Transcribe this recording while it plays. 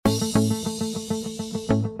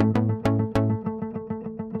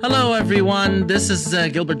Hello, everyone. This is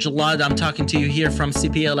Gilbert Jalad. I'm talking to you here from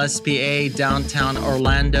CPLSPA downtown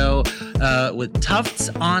Orlando with Tufts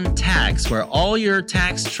on Tax, where all your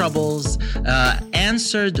tax troubles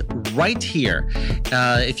answered right here.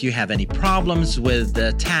 If you have any problems with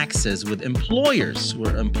taxes, with employers,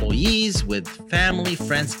 with employees, with family,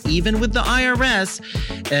 friends, even with the IRS,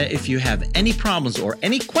 if you have any problems or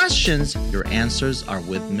any questions, your answers are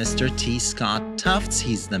with Mr. T. Scott Tufts.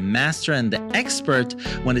 He's the master and the expert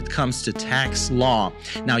when it comes to tax law.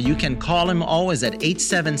 Now, you can call him always at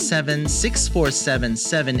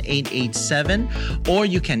 877-647-7887, or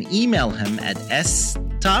you can email him at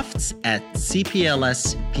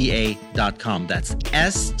stufts@cplspa.com. That's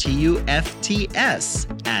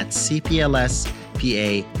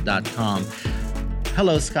stufts@cplspa.com.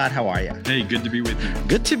 Hello, Scott. How are you? Hey, good to be with you.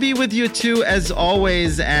 Good to be with you too, as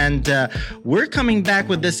always. And we're coming back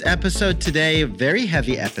with this episode today. A very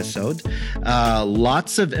heavy episode.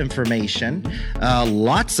 Lots of information.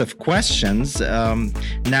 Lots of questions.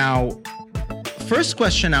 Now, first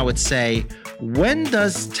question I would say, when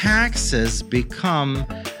does taxes become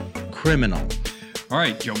criminal? All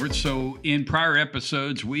right, Gilbert. So in prior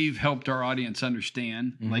episodes, we've helped our audience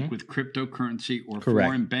understand, like with cryptocurrency or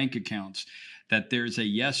foreign bank accounts, that there's a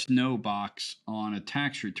yes/no box on a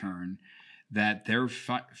tax return that they're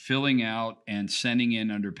filling out and sending in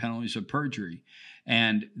under penalties of perjury.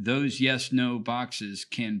 And those yes/no boxes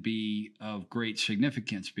can be of great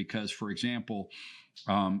significance because, for example,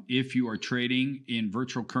 if you are trading in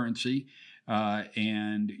virtual currency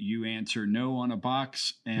and you answer no on a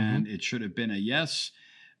box and it should have been a yes,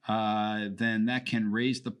 then that can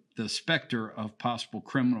raise the specter of possible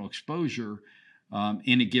criminal exposure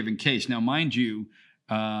in a given case. Now, mind you,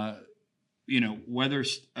 whether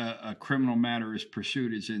a criminal matter is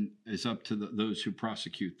pursued is up to those who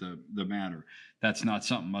prosecute the matter. That's not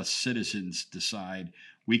something us citizens decide.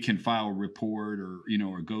 We can file a report or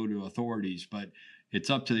go to authorities, but it's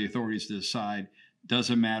up to the authorities to decide, does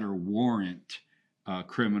a matter warrant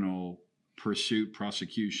criminal pursuit,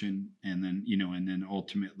 prosecution, and then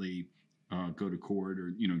ultimately go to court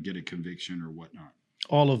or get a conviction or whatnot.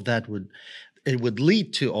 All of that would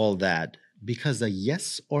lead to all that because a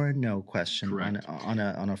yes or a no question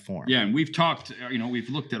on a form. Yeah, and we've talked. We've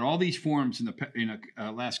looked at all these forms in the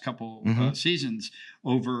last couple seasons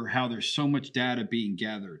over how there's so much data being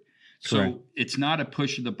gathered. Correct. So it's not a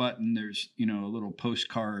push of the button. There's a little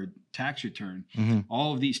postcard tax return.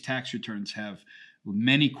 All of these tax returns have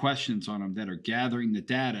many questions on them that are gathering the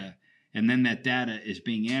data. And then that data is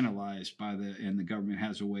being analyzed and the government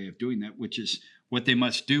has a way of doing that, which is what they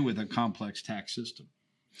must do with a complex tax system.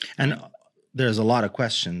 And there's a lot of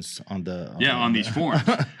questions on these forms.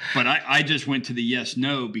 But I just went to the yes,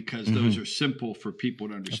 no, because those are simple for people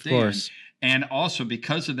to understand. Of course. And also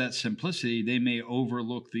because of that simplicity, they may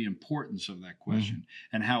overlook the importance of that question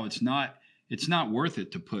and how it's not worth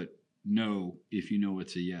it to put no if you know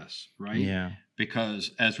it's a yes, right? Yeah. Because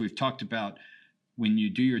as we've talked about, when you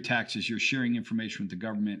do your taxes, you're sharing information with the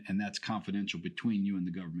government, and that's confidential between you and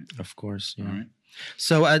the government. Of course. Yeah. All right.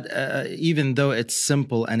 So even though it's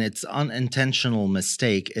simple and it's unintentional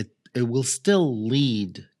mistake, it will still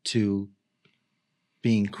lead to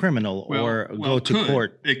being criminal or go to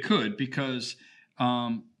court. It could, because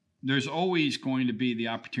there's always going to be the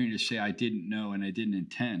opportunity to say, I didn't know and I didn't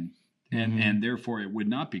intend, and therefore it would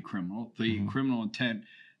not be criminal. The criminal intent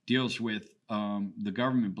deals with the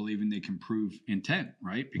government believing they can prove intent,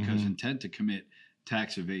 right? Because intent to commit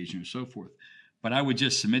tax evasion or so forth. But I would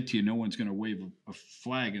just submit to you, no one's going to wave a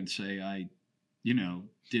flag and say, I didn't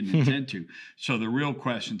intend to. So the real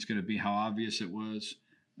question is going to be how obvious it was,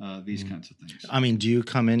 these kinds of things. I mean, do you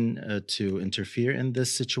come in to interfere in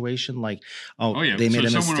this situation? Like, they made a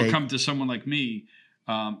mistake. Someone will come to someone like me.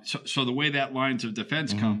 So the way that lines of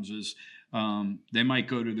defense comes is they might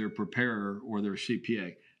go to their preparer or their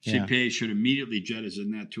CPA. CPA should immediately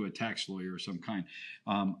jettison that to a tax lawyer of some kind.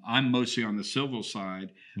 I'm mostly on the civil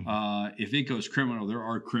side. If it goes criminal, there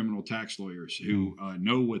are criminal tax lawyers who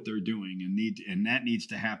know what they're doing and that needs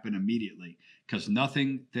to happen immediately. Because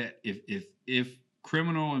nothing that if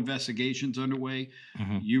criminal investigation's underway,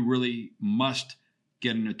 you really must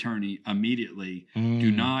get an attorney immediately.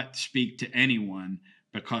 Do not speak to anyone,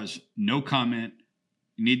 because no comment.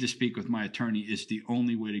 Need to speak with my attorney is the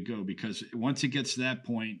only way to go, because once it gets to that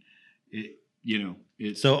point,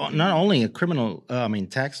 So not only a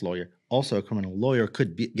tax lawyer, also a criminal lawyer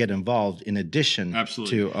could get involved in addition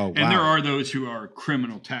to. And there are those who are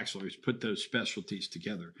criminal tax lawyers, put those specialties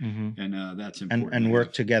together, and that's important. And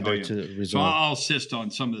work together to resolve. So I'll assist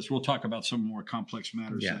on some of this. We'll talk about some more complex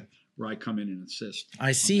matters where I come in and assist.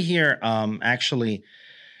 I see here,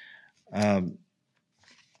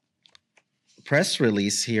 press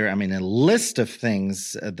release here, I mean, a list of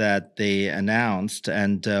things that they announced.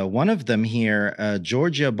 And one of them here,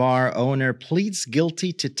 Georgia bar owner pleads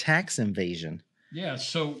guilty to tax evasion. Yeah,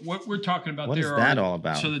 so what we're talking about what there is that all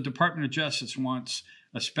about? So the Department of Justice wants,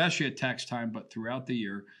 especially at tax time, but throughout the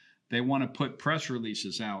year, they want to put press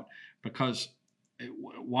releases out because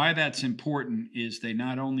why that's important is they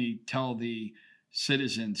not only tell the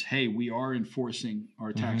citizens, hey, we are enforcing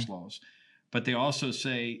our tax laws, but they also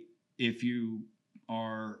say if you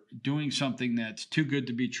are doing something that's too good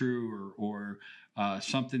to be true or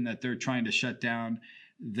something that they're trying to shut down,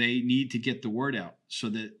 they need to get the word out so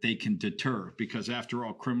that they can deter, because after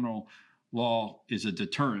all, criminal law is a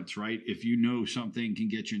deterrence, right? If you know something can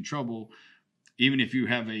get you in trouble, even if you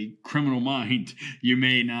have a criminal mind, you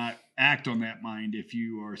may not act on that mind if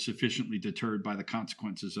you are sufficiently deterred by the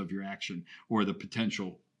consequences of your action or the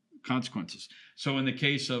potential consequences. So in the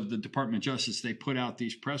case of the Department of Justice, they put out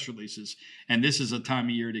these press releases, and this is a time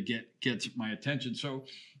of year to get my attention. So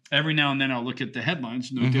every now and then I'll look at the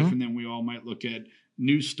headlines, no different than we all might look at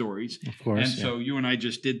news stories. Of course. And so you and I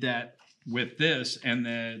just did that with this, and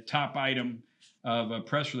the top item of a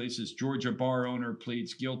press release is Georgia bar owner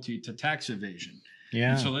pleads guilty to tax evasion.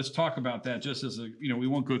 Yeah. And so let's talk about that just as we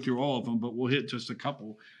won't go through all of them, but we'll hit just a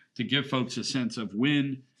couple to give folks a sense of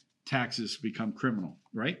when taxes become criminal,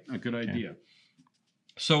 right? A good idea.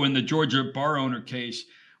 So in the Georgia bar owner case,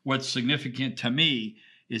 what's significant to me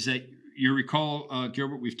is that you recall,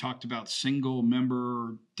 Gilbert, we've talked about single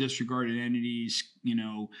member disregarded entities,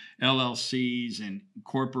 LLCs and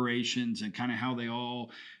corporations, and kind of how they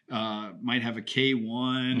all might have a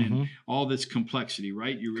K-1 and all this complexity,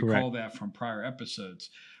 right? You recall that from prior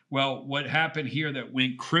episodes. Well, what happened here that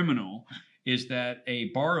went criminal is that a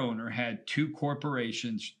bar owner had two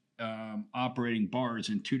corporations operating bars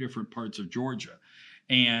in two different parts of Georgia.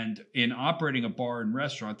 And in operating a bar and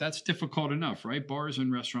restaurant, that's difficult enough, right? Bars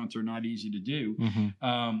and restaurants are not easy to do.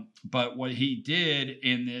 But what he did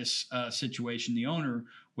in this situation, the owner,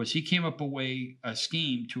 was he came up with a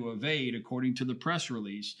scheme to evade, according to the press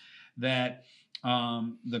release, that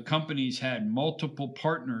the companies had multiple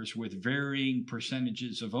partners with varying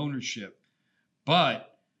percentages of ownership.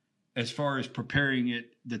 But as far as preparing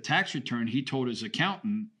the tax return, he told his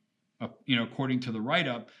accountant, according to the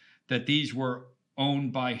write-up, that these were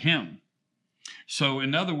owned by him. So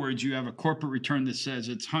in other words, you have a corporate return that says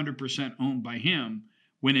it's 100% owned by him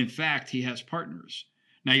when in fact he has partners.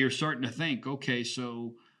 Now you're starting to think, okay,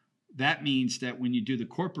 so that means that when you do the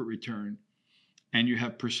corporate return and you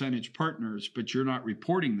have percentage partners, but you're not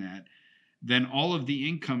reporting that, then all of the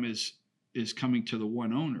income is coming to the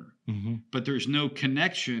one owner. But there's no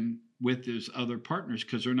connection with those other partners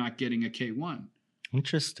because they're not getting a K-1.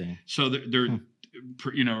 Interesting. So they're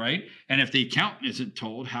right? And if the accountant isn't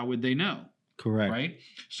told, how would they know? Correct. Right?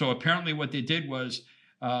 So apparently what they did was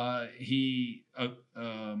he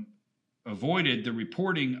avoided the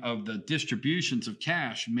reporting of the distributions of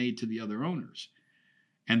cash made to the other owners.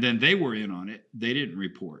 And then they were in on it. They didn't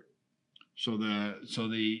report. So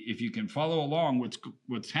if you can follow along,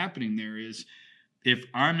 what's happening there is if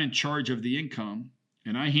I'm in charge of the income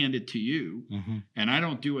and I hand it to you and I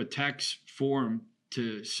don't do a tax form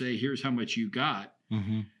to say, here's how much you got.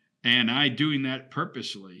 And I doing that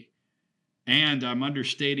purposely, and I'm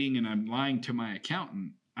understating and I'm lying to my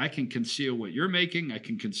accountant, I can conceal what you're making. I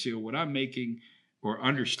can conceal what I'm making or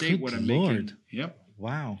understate what I'm making. Yep.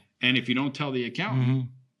 Wow. And if you don't tell the accountant,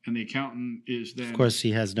 and the accountant is then... Of course,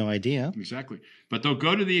 he has no idea. Exactly. But they'll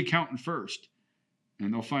go to the accountant first,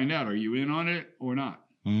 and they'll find out, are you in on it or not?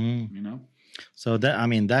 So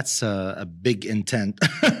that's a big intent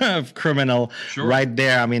of criminal right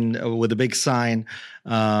there. With a big sign,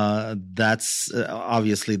 that's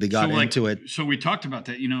obviously they got into it. So we talked about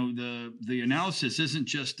that. The analysis isn't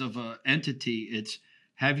just of an entity. It's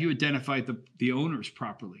have you identified the owners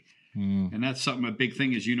properly? And that's a big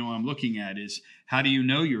thing is, I'm looking at is how do you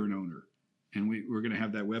know you're an owner? And we're going to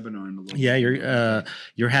have that webinar in a little bit.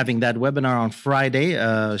 You're having that webinar on Friday.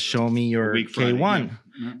 Show me your K-1.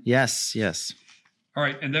 Yes. All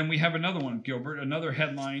right. And then we have another one, Gilbert, another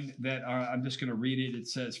headline that I'm just going to read it. It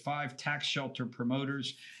says 5 tax shelter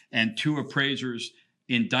promoters and 2 appraisers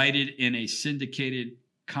indicted in a syndicated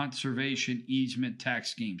conservation easement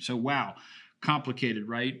tax scheme. So, wow, complicated,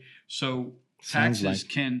 right? So taxes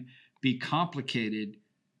can be complicated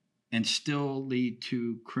and still lead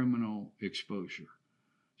to criminal exposure.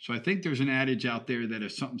 So I think there's an adage out there that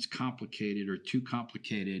if something's complicated or too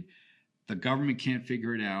complicated, the government can't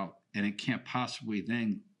figure it out and it can't possibly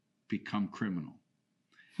then become criminal.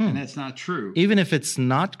 And that's not true. Even if it's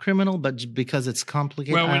not criminal, but because it's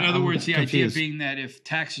complicated? Well, in other words, the idea being that if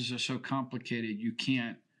taxes are so complicated, you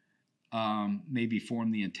can't maybe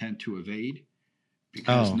form the intent to evade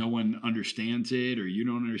because no one understands it or you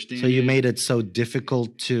don't understand it. So you made it so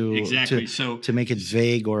difficult to make it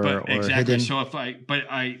vague or hidden. So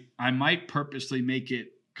I might purposely make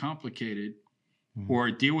it complicated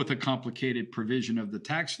or deal with a complicated provision of the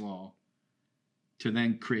tax law to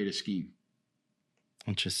then create a scheme.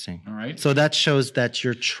 Interesting. All right. So that shows that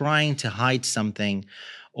you're trying to hide something,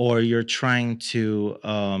 or you're trying to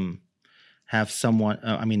have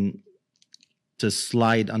someone. To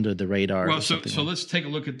slide under the radar. Well, so let's take a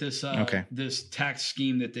look at this. This tax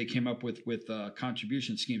scheme that they came up with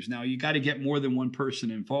contribution schemes. Now you got to get more than one person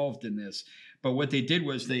involved in this. But what they did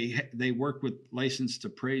was they worked with licensed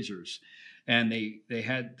appraisers, and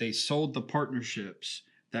they sold the partnerships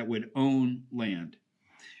that would own land.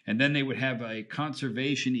 And then they would have a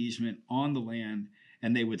conservation easement on the land,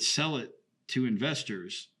 and they would sell it to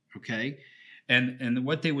investors. Okay. And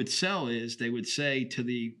what they would sell is they would say to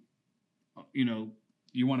the,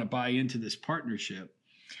 you want to buy into this partnership,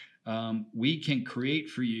 we can create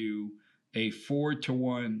for you a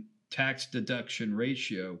 4-to-1 tax deduction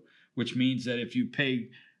ratio, which means that if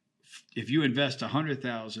you invest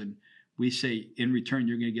 $100,000, we say in return,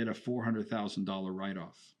 you're going to get a $400,000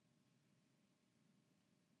 write-off.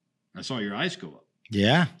 I saw your eyes go up.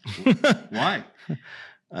 Yeah. Why?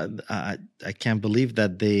 I can't believe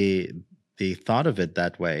that they thought of it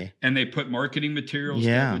that way. And they put marketing materials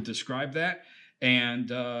that would describe that, and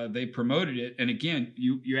they promoted it. And again,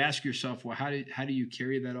 you ask yourself, well, how do you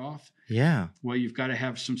carry that off? Yeah. Well, you've got to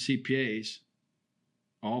have some CPAs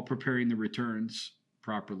all preparing the returns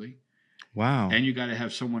properly. Wow. And you got to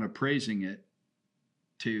have someone appraising it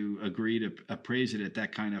to agree to appraise it at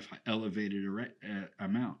that kind of elevated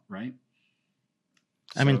amount, right?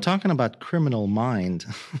 Talking about criminal mind.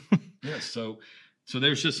 Yes. So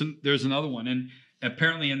there's another one, and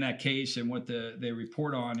apparently in that case, and what they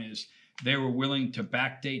report on is they were willing to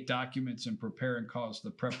backdate documents and prepare and cause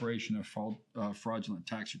the preparation of fraudulent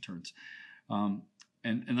tax returns. And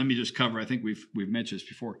let me just cover. I think we've mentioned this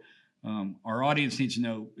before. Our audience needs to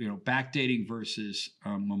know, backdating versus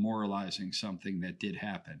memorializing something that did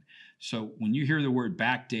happen. So when you hear the word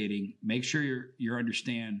backdating, make sure you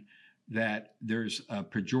understand that there's a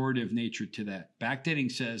pejorative nature to that.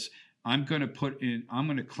 Backdating says I'm going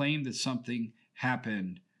to claim that something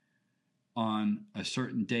happened on a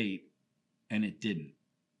certain date and it didn't.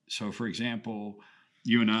 So for example,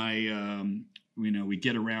 you and I, we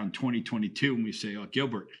get around 2022 and we say, oh,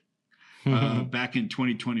 Gilbert, back in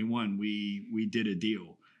 2021, we did a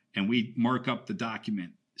deal, and we mark up the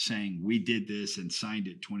document saying we did this and signed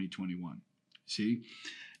it 2021. See?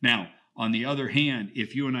 Now, on the other hand,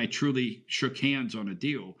 if you and I truly shook hands on a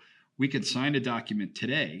deal, we could sign a document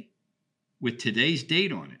today with today's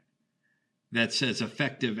date on it that says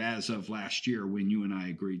effective as of last year when you and I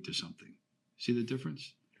agreed to something. See the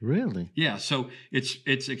difference? Really? Yeah. So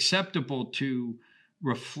it's acceptable to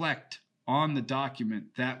reflect on the document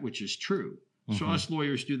that which is true. So us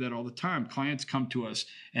lawyers do that all the time. Clients come to us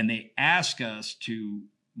and they ask us to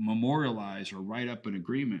memorialize or write up an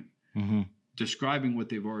agreement describing what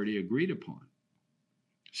they've already agreed upon.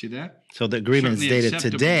 See that? So the agreement is dated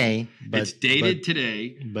today. It's dated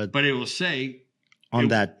today, but it will say on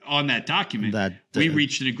that document that we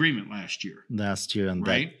reached an agreement last year. On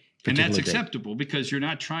right? And that's acceptable because you're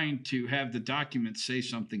not trying to have the document say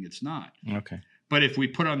something it's not. Okay. But if we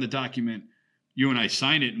put on the document, you and I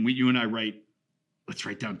sign it, and you and I write, let's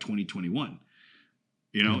write down 2021.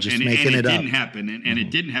 And it didn't happen, and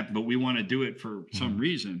it didn't happen, but we want to do it for some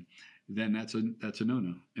reason, then that's a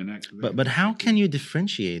no-no. And but how can you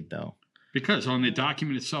differentiate though? Because on the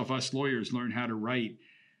document itself, us lawyers learn how to write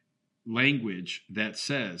language that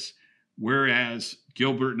says, whereas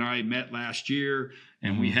Gilbert and I met last year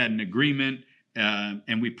and we had an agreement,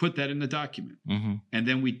 and we put that in the document, and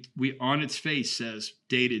then we on its face says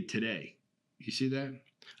dated today. You see that?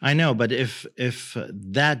 I know, but if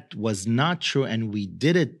that was not true and we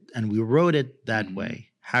did it and we wrote it that way,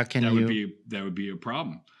 how can that would be a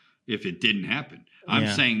problem if it didn't happen. I'm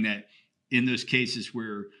saying that in those cases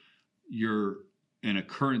where you're in a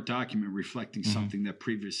current document reflecting something that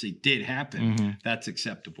previously did happen, that's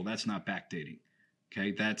acceptable. That's not backdating.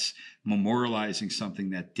 Okay, that's memorializing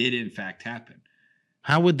something that did in fact happen.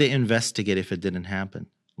 How would they investigate if it didn't happen?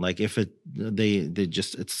 Like if they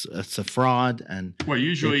just it's a fraud and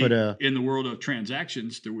usually in the world of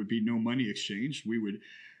transactions there would be no money exchanged. We would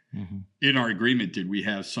in our agreement did we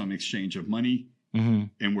have some exchange of money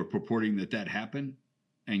and we're purporting that happened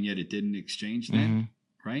and yet it didn't exchange then,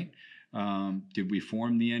 right? Did we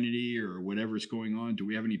form the entity or whatever's going on? Do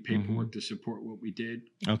we have any paperwork to support what we did?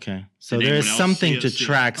 Okay. So there's something to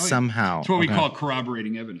track somehow. It's what we call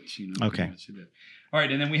corroborating evidence. Okay. All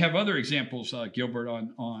right. And then we have other examples, Gilbert,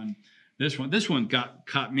 on this one. This one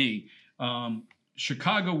caught me.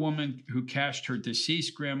 Chicago woman who cashed her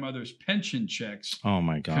deceased grandmother's pension checks. Oh,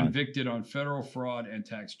 my God. Convicted on federal fraud and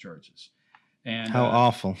tax charges. And how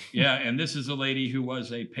awful. Yeah. And this is a lady who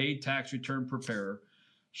was a paid tax return preparer.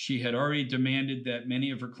 She had already demanded that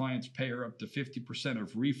many of her clients pay her up to 50%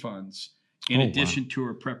 of refunds in addition to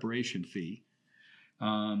her preparation fee.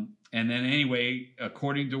 And then anyway,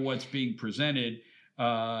 according to what's being presented,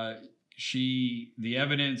 the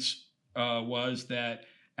evidence was that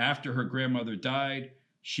after her grandmother died,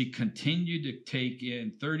 she continued to take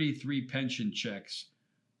in 33 pension checks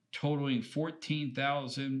totaling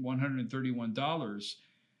 $14,131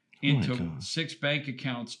 into 6 bank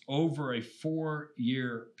accounts over a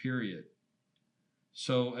 4-year period.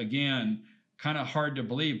 So again, kind of hard to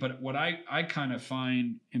believe, but what I kind of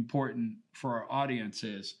find important for our audience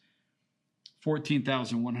is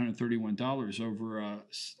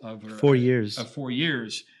 $14,131 over 4 years. 4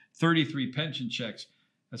 years, 33 pension checks.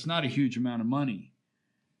 That's not a huge amount of money,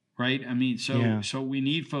 right? I mean, so we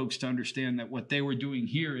need folks to understand that what they were doing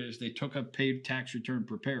here is they took a paid tax return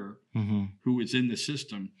preparer who was in the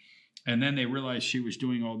system, and then they realized she was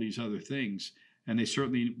doing all these other things, and they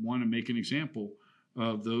certainly want to make an example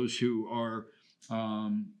of those who are,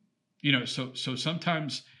 so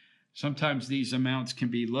sometimes these amounts can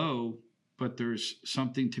be low, but there's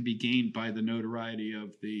something to be gained by the notoriety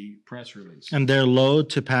of the press release. And they're low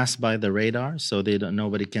to pass by the radar, so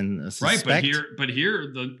nobody can suspect. Right, but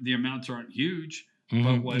here the amounts aren't huge.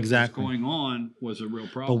 But what was going on was a real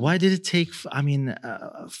problem. But why did it take?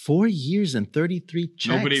 4 years and 33 checks.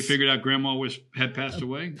 Nobody figured out Grandma had passed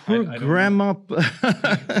away. Poor Grandma.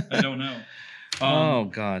 I don't know. Oh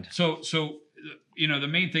God. So the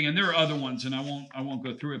main thing, and there are other ones, and I won't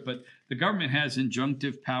go through it, but the government has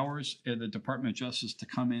injunctive powers at the Department of Justice to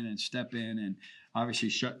come in and step in and obviously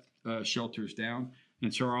shut shelters down.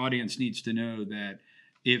 And so our audience needs to know that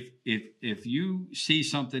if you see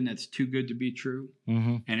something that's too good to be true,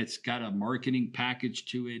 and it's got a marketing package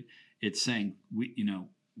to it, it's saying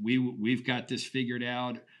we've got this figured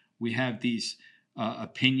out. We have these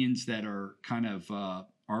opinions that are kind of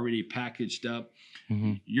already packaged up.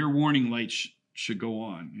 Your warning lights should go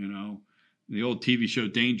on. The old TV show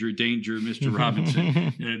Danger, Danger, Mr.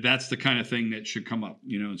 Robinson. That's the kind of thing that should come up.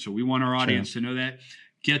 And so we want our audience to know that.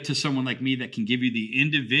 Get to someone like me that can give you the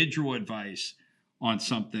individual advice on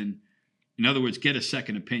something. In other words, get a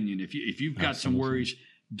second opinion. If you've got some worries,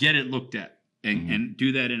 get it looked at and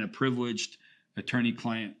do that in a privileged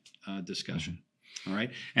attorney-client discussion. All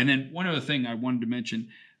right. And then one other thing I wanted to mention,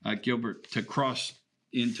 Gilbert, to cross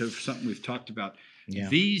into something we've talked about. Yeah.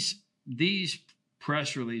 These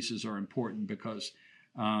press releases are important because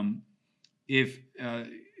if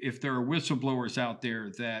there are whistleblowers out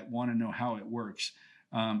there that want to know how it works.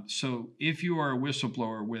 So if you are a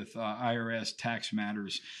whistleblower with IRS tax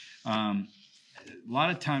matters, a lot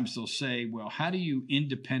of times they'll say, well, how do you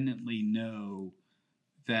independently know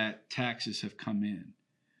that taxes have come in?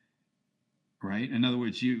 Right? In other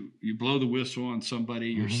words, you blow the whistle on somebody,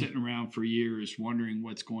 you're sitting around for years wondering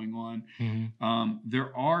what's going on.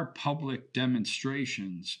 There are public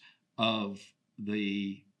demonstrations of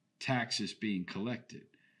the taxes being collected.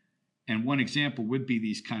 And one example would be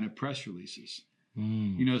these kind of press releases.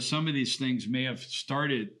 Some of these things may have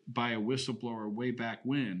started by a whistleblower way back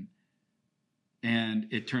when, and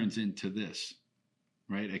it turns into this,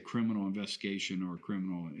 right? A criminal investigation or a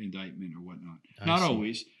criminal indictment or whatnot. Not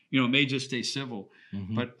always. It may just stay civil.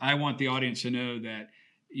 But I want the audience to know that,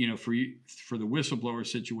 for the whistleblower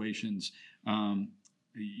situations,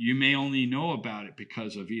 you may only know about it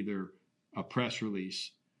because of either a press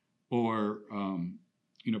release or,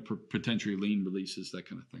 potentially lien releases, that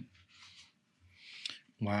kind of thing.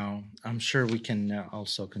 Wow. I'm sure we can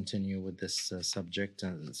also continue with this subject,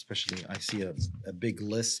 especially I see a big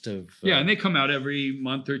list of... and they come out every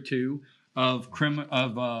month or two of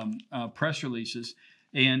press releases.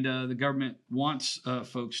 And the government wants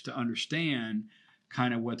folks to understand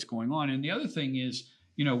kind of what's going on. And the other thing is,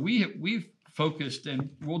 we've focused, and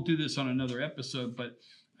we'll do this on another episode, but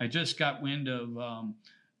I just got wind of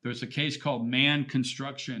there's a case called Mann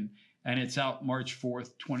Construction, and it's out March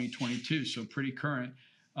 4th, 2022, so pretty current.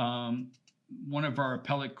 One of our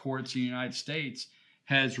appellate courts in the United States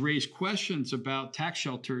has raised questions about tax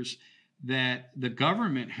shelters that the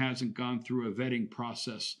government hasn't gone through a vetting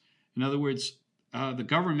process. In other words, the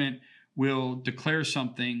government will declare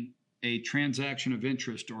something a transaction of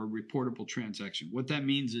interest or a reportable transaction. What that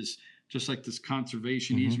means is just like this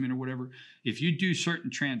conservation easement or whatever. If you do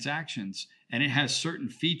certain transactions and it has certain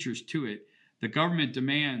features to it, the government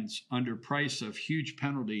demands under price of huge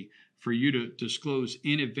penalty for you to disclose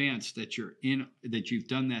in advance that you've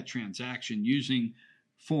done that transaction using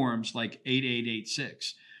forms like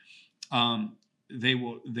 8886. They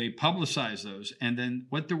publicize those, and then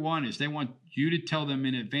what they want is they want you to tell them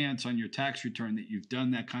in advance on your tax return that you've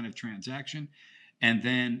done that kind of transaction, and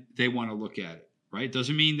then they want to look at it, right?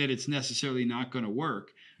 Doesn't mean that it's necessarily not going to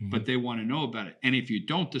work, but they want to know about it. And if you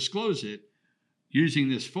don't disclose it using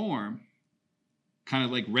this form, kind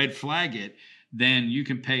of like red flag it, then you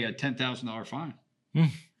can pay a $10,000 fine. All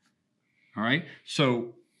right.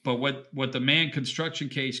 So, but what the Mann construction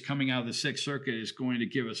case coming out of the Sixth Circuit is going to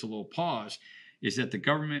give us a little pause is that the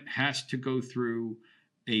government has to go through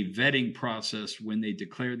a vetting process when they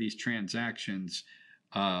declare these transactions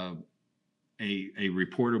a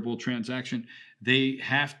reportable transaction. They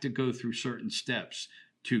have to go through certain steps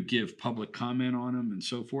to give public comment on them and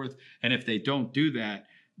so forth. And if they don't do that,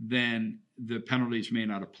 then the penalties may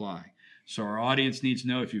not apply. So our audience needs to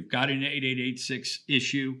know if you've got an 8886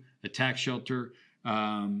 issue, a tax shelter,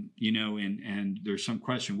 and there's some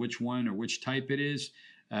question which one or which type it is,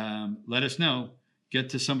 let us know. Get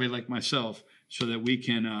to somebody like myself so that we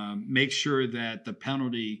can make sure that the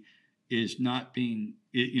penalty is not being,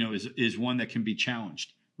 is one that can be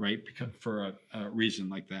challenged, right? Because for a reason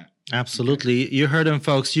like that. Absolutely. Okay. You heard him,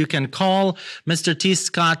 folks. You can call Mr. T.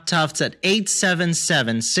 Scott Tufts at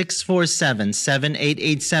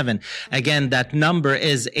 877-647-7887. Again, that number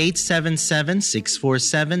is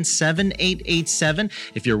 877-647-7887.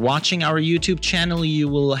 If you're watching our YouTube channel, you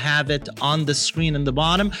will have it on the screen in the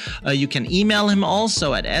bottom. You can email him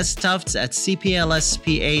also at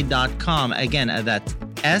stufts@cplspa.com. Again, that's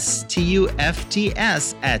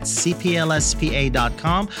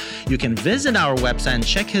stufts@cplspa.com. You can visit our website and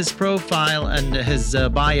check his profile and his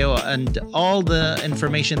bio and all the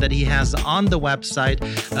information that he has on the website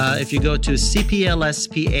if you go to cplspa.com.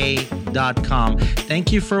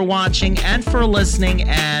 Thank you for watching and for listening,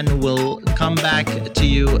 and we'll come back to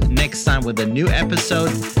you next time with a new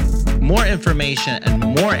episode, more information and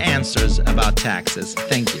more answers about taxes.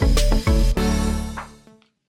 Thank you.